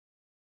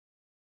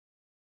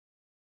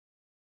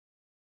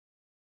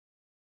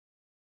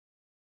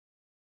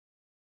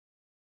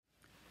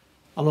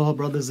Aloha,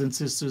 brothers and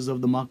sisters of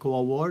the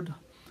Makawao Ward.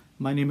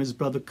 My name is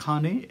Brother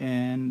Kane,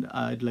 and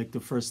I'd like to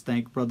first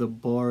thank Brother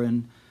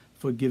Boren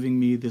for giving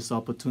me this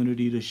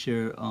opportunity to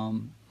share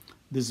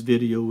this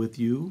video with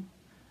you.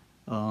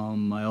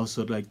 I also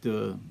would like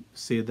to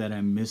say that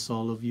I miss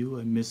all of you.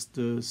 I miss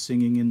the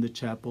singing in the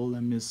chapel. I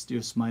miss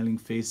your smiling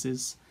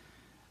faces.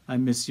 I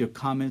miss your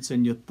comments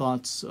and your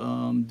thoughts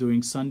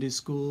during Sunday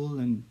school,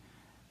 and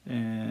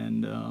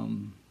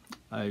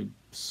I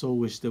so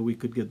wish that we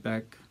could get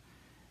back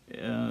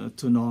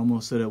to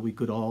normal so that we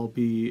could all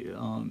be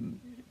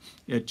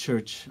at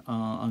church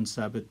on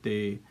Sabbath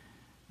day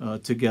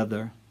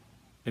together,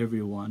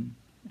 everyone.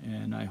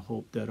 And I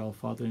hope that our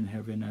Father in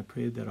heaven, I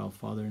pray that our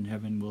Father in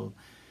heaven will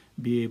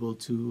be able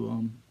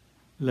to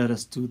let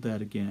us do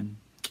that again.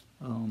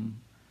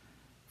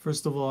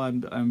 First of all,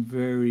 I'm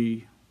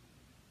very,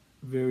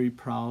 very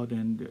proud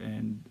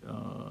and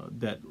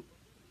that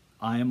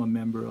I am a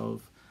member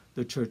of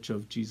the Church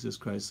of Jesus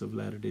Christ of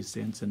Latter-day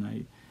Saints, and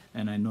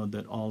I know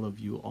that all of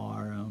you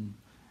are.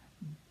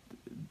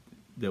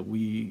 That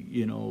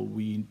we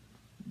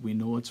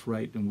know what's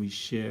right, and we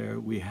share.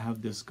 We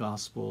have this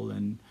gospel,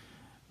 and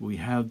we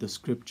have the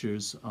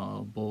scriptures,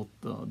 both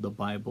the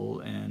Bible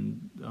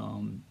and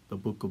the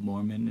Book of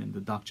Mormon and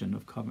the Doctrine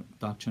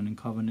and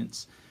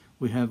Covenants.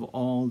 We have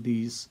all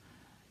these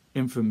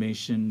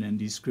information and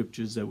these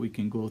scriptures that we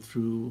can go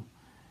through,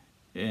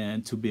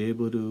 and to be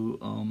able to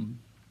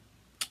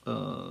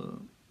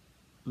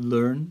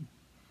learn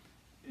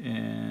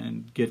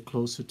and get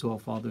closer to our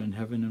Father in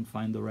heaven and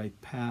find the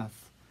right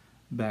path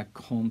back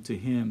home to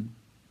Him.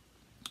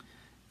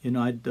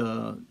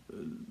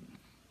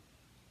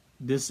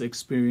 This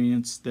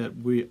experience that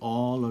we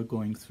all are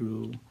going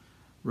through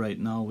right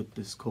now with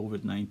this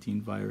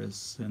COVID-19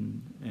 virus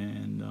and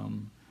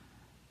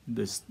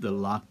the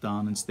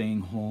lockdown and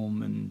staying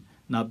home and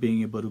not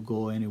being able to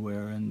go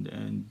anywhere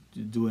and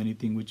do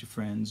anything with your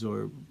friends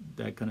or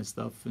that kind of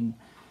stuff,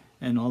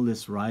 and all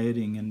this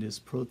rioting and this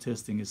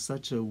protesting is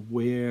such a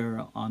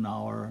wear on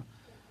our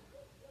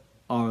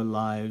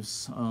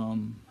lives,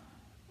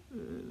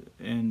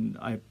 and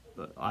I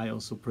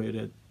also pray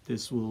that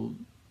this will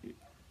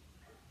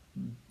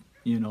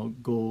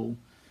go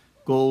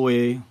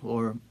away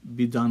or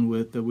be done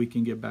with, that we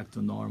can get back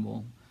to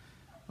normal.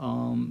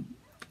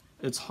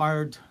 It's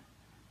hard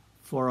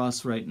for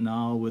us right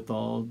now with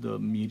all the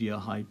media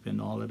hype and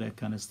all of that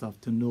kind of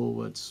stuff to know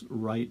what's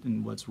right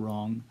and what's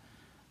wrong,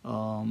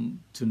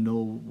 to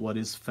know what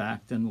is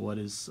fact and what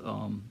is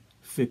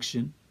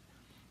fiction,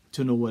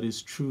 to know what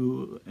is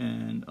true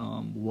and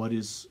what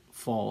is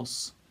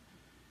false.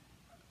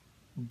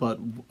 But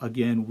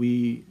again,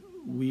 we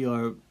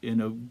are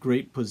in a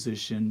great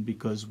position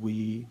because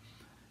we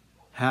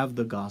have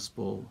the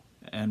gospel,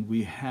 and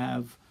we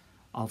have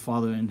our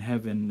Father in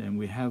heaven, and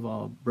we have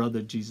our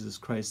brother Jesus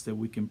Christ that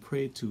we can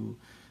pray to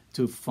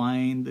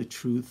find the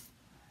truth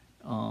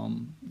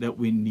that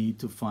we need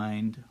to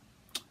find,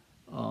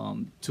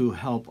 to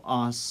help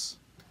us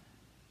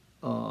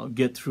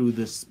get through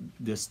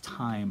this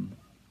time.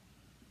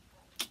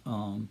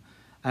 I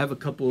have a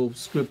couple of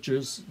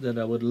scriptures that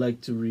I would like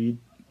to read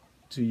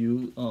to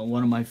you.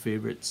 One of my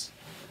favorites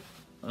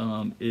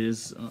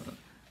is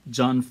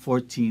John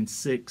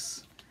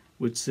 14:6,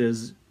 which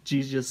says,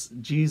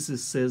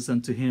 Jesus says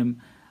unto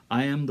him,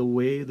 I am the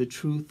way, the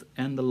truth,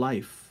 and the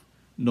life.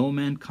 No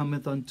man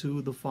cometh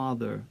unto the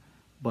Father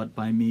but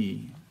by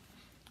me.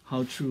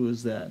 How true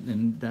is that?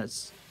 And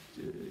that's,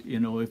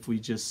 if we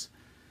just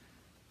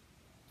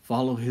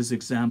follow his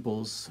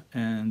examples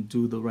and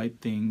do the right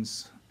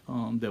things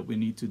that we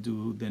need to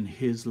do, then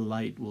his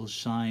light will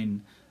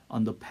shine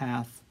on the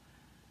path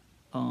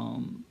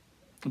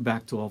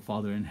back to our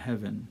Father in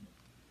heaven.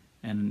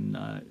 And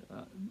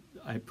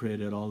I pray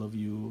that all of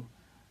you,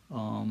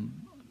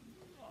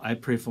 I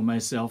pray for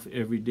myself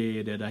every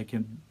day that I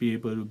can be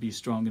able to be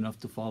strong enough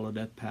to follow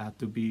that path,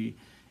 to be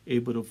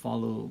able to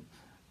follow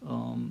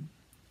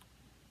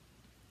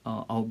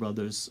our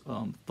brother's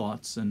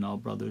thoughts and our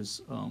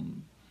brother's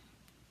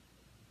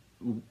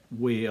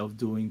way of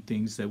doing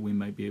things, that we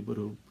might be able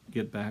to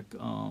get back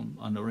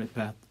on the right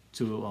path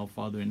to our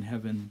Father in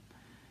heaven.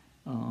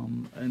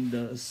 And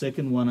the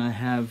second one I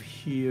have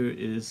here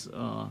is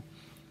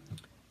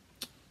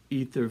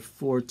Ether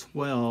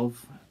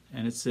 4:12,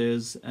 and it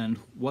says, and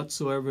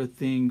whatsoever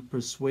thing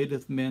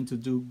persuadeth men to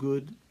do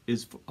good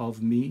is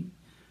of me,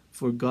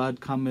 for God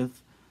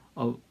cometh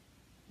of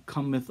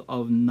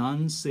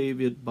none save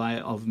it by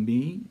of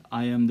me.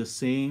 I am the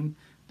same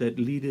that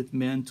leadeth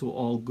men to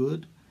all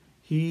good.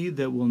 He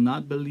that will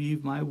not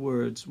believe my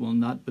words will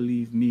not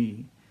believe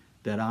me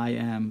that I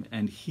am,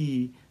 and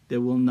he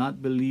that will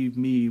not believe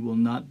me will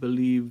not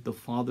believe the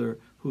Father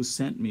who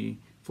sent me.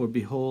 For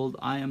behold,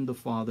 I am the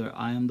Father,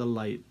 I am the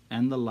light,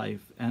 and the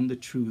life, and the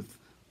truth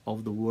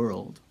of the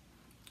world.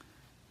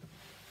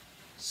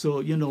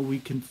 So, we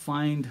can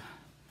find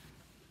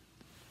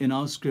in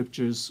our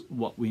scriptures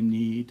what we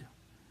need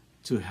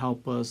to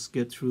help us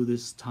get through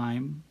this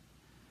time,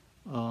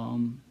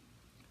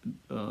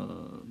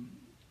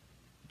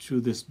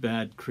 through this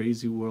bad,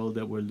 crazy world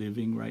that we're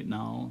living right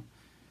now.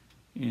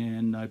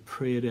 And I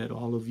pray that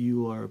all of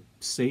you are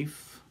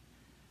safe,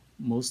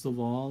 most of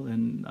all,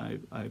 and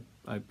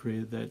I pray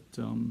that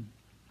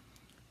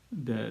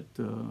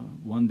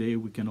one day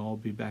we can all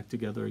be back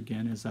together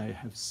again, as I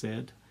have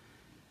said.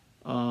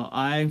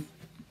 I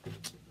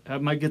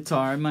have my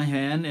guitar in my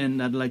hand,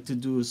 and I'd like to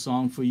do a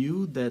song for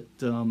you that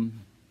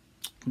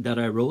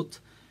I wrote.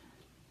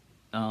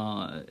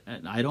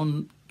 And I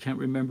can't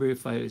remember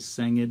if I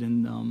sang it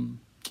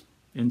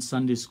in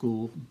Sunday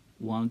school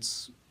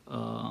once,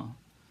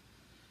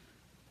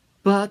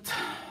 but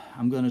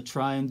I'm going to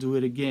try and do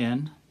it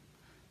again.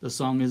 The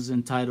song is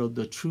entitled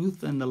 "The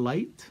Truth and the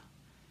Light,"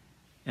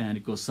 and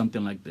it goes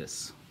something like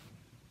this.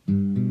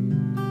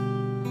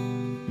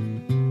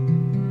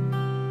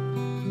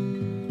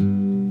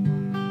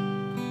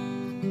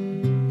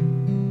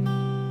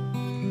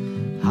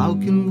 How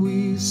can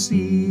we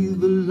see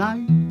the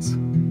light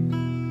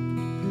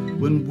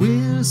when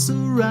we're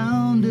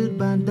surrounded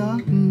by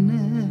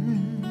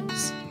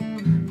darkness?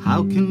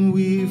 How can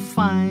we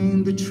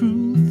find the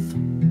truth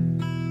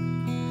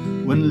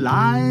when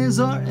lies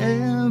are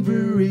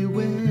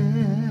everywhere?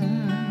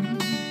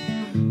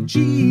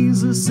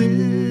 Jesus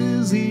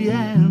is the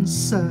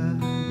answer.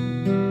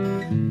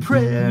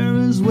 Prayer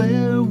is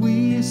where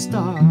we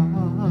start.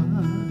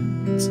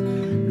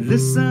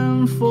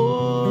 Listen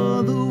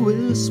for the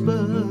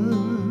whisper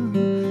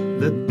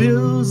that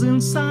builds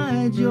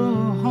inside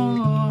your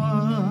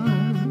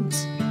heart.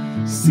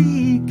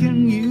 Seek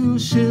and you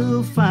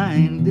shall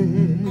find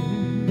it.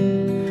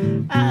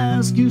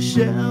 Ask, you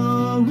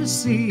shall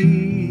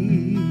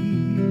receive.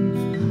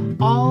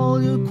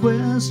 All your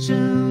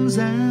questions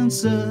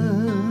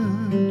answered.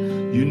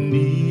 You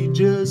need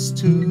just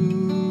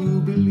to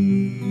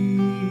believe.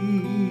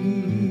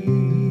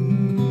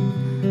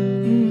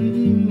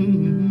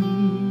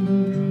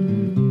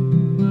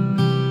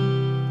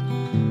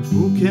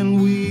 Who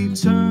can we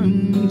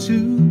turn to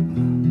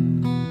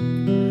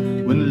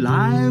when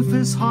life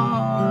is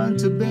hard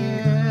to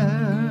bear?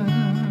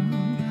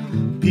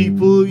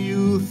 People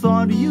you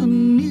thought you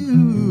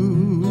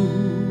knew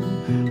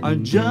are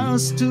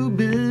just too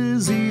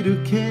busy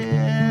to care.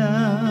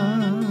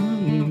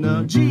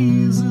 Now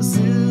Jesus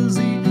is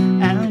the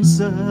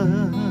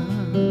answer.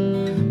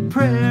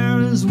 Prayer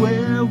is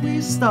where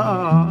we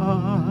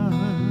start.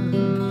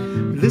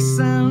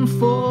 Listen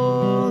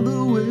for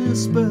the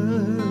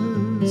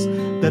whispers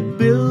that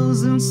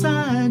builds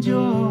inside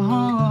your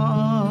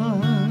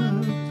heart.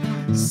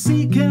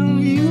 Seek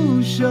and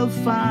you shall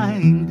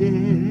find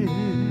it.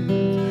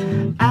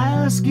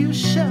 Ask, you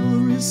shall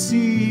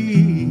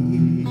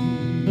receive.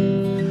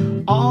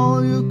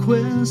 All your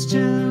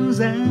questions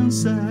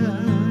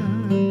answered.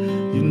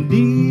 You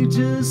need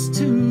just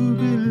to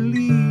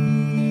believe.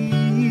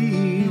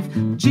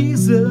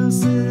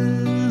 Jesus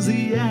is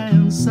the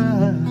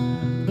answer.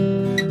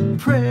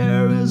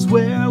 Prayer is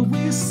where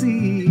we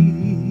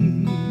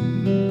see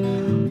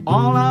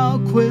all our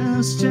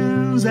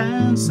questions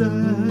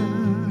answered.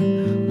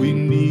 We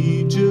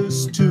need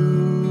just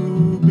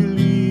to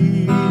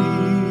believe.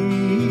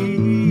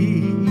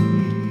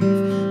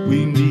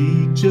 We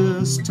need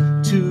just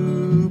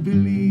to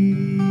believe.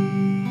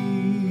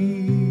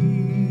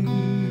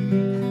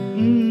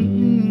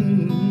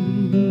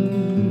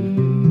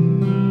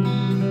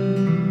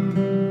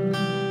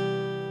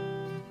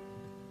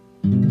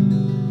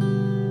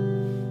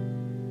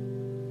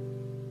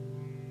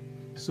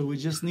 So we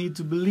just need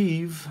to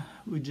believe.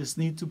 We just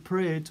need to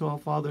pray to our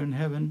Father in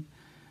heaven.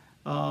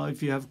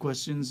 If you have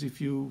questions,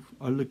 if you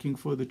are looking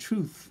for the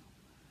truth,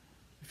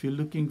 if you're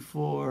looking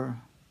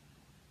for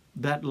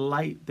that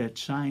light that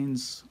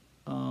shines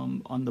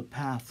on the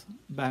path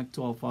back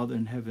to our Father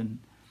in heaven,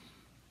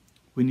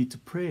 we need to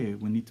pray.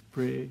 We need to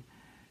pray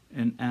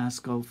and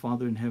ask our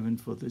Father in heaven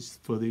for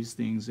these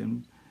things,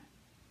 and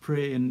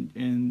pray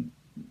in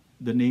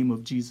the name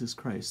of Jesus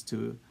Christ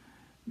to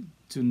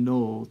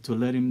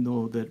let Him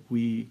know that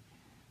we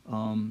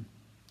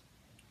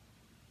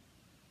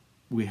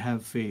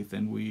have faith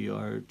and we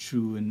are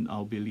true in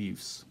our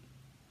beliefs.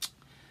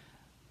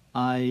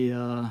 I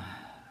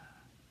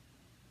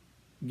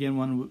again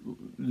want to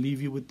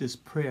leave you with this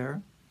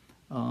prayer.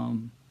 Our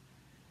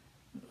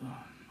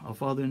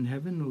Father in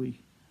heaven,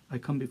 I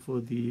come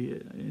before Thee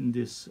in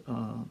this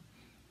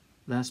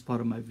last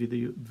part of my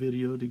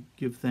video to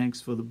give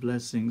thanks for the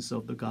blessings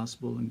of the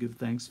gospel and give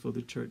thanks for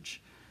the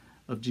Church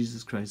of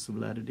Jesus Christ of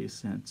Latter-day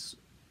Saints.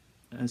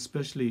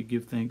 Especially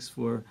give thanks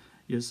for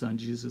Your Son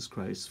Jesus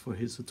Christ for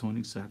His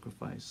atoning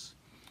sacrifice.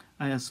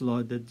 I ask,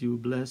 Lord, that You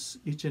bless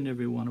each and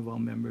every one of our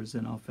members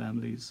and our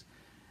families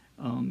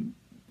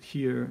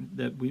here,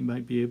 that we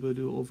might be able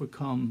to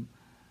overcome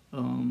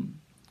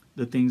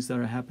the things that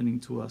are happening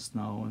to us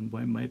now, and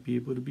we might be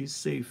able to be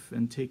safe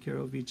and take care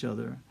of each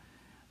other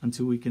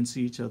until we can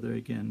see each other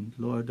again.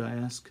 Lord, I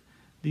ask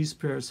these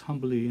prayers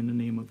humbly in the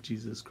name of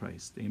Jesus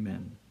Christ.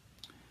 Amen.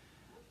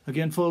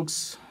 Again,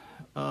 folks,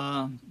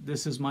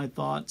 this is my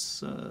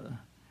thoughts,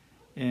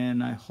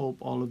 and I hope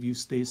all of you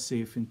stay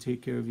safe and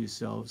take care of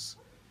yourselves.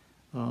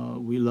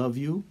 We love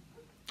you,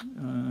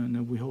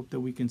 and we hope that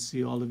we can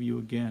see all of you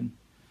again.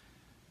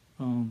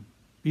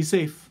 Be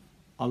safe.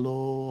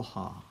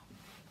 Aloha.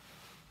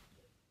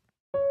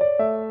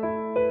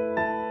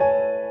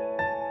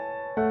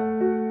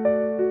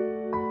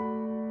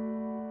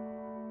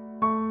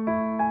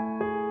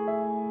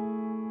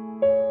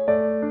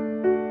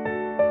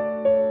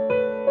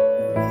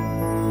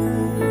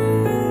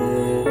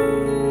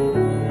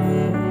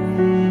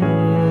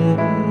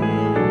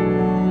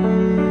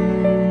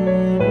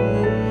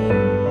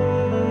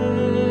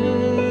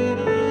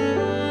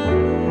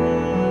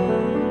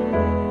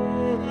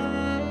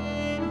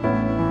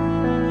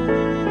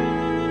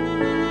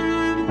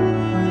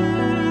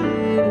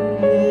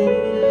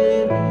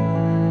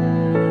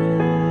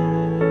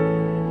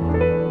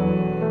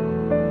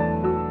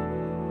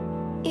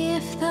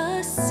 If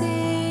the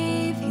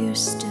Savior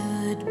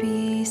stood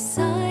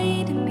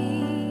beside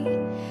me,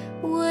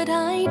 would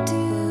I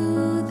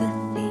do the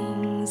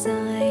things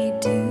I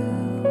do?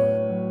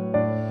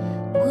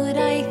 Would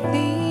I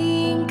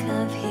think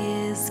of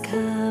His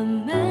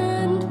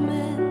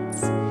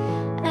commandments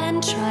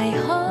and try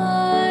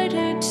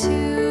harder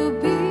to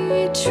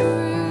be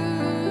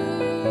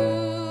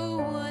true?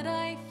 Would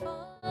I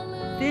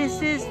follow?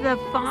 This is the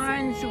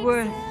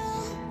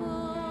Farnsworth's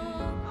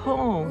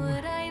home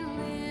Would I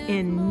live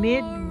in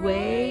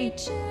Midway,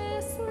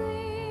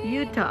 righteously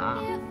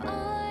Utah, if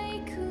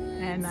I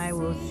could and I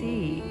will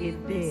see if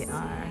they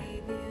are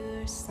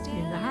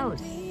in the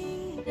house.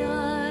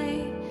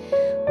 die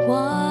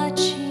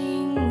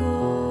watching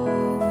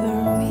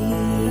over me.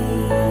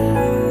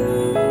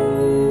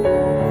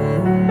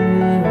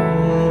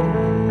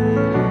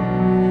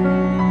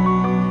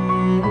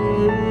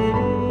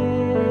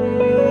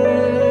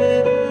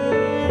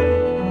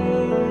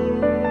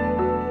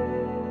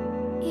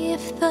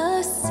 If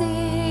the